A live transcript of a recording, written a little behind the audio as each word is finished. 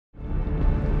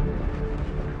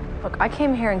Look, I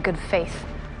came here in good faith.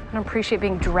 I don't appreciate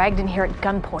being dragged in here at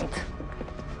gunpoint.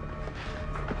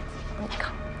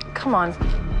 Come on.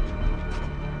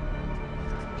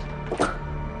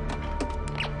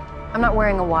 I'm not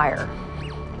wearing a wire.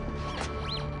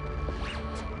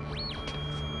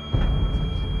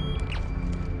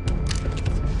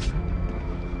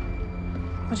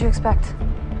 What'd you expect?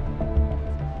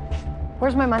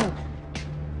 Where's my money?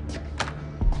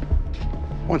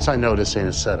 Once I know this ain't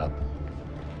a setup.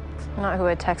 Not who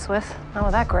I text with. Not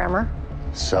with that grammar.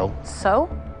 So? So?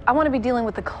 I want to be dealing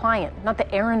with the client, not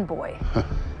the errand boy.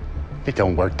 It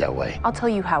don't work that way. I'll tell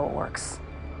you how it works.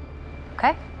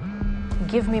 Okay?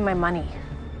 Give me my money.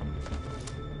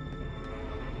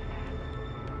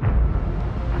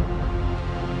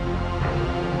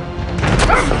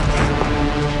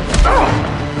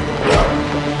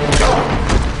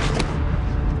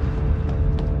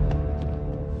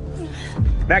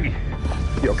 Maggie,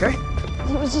 you okay?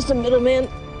 It was just a middleman.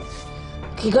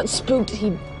 He got spooked.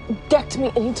 He decked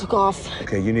me and he took off.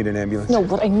 Okay, you need an ambulance? No,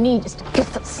 what I need is to get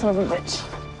that son of a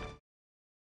bitch.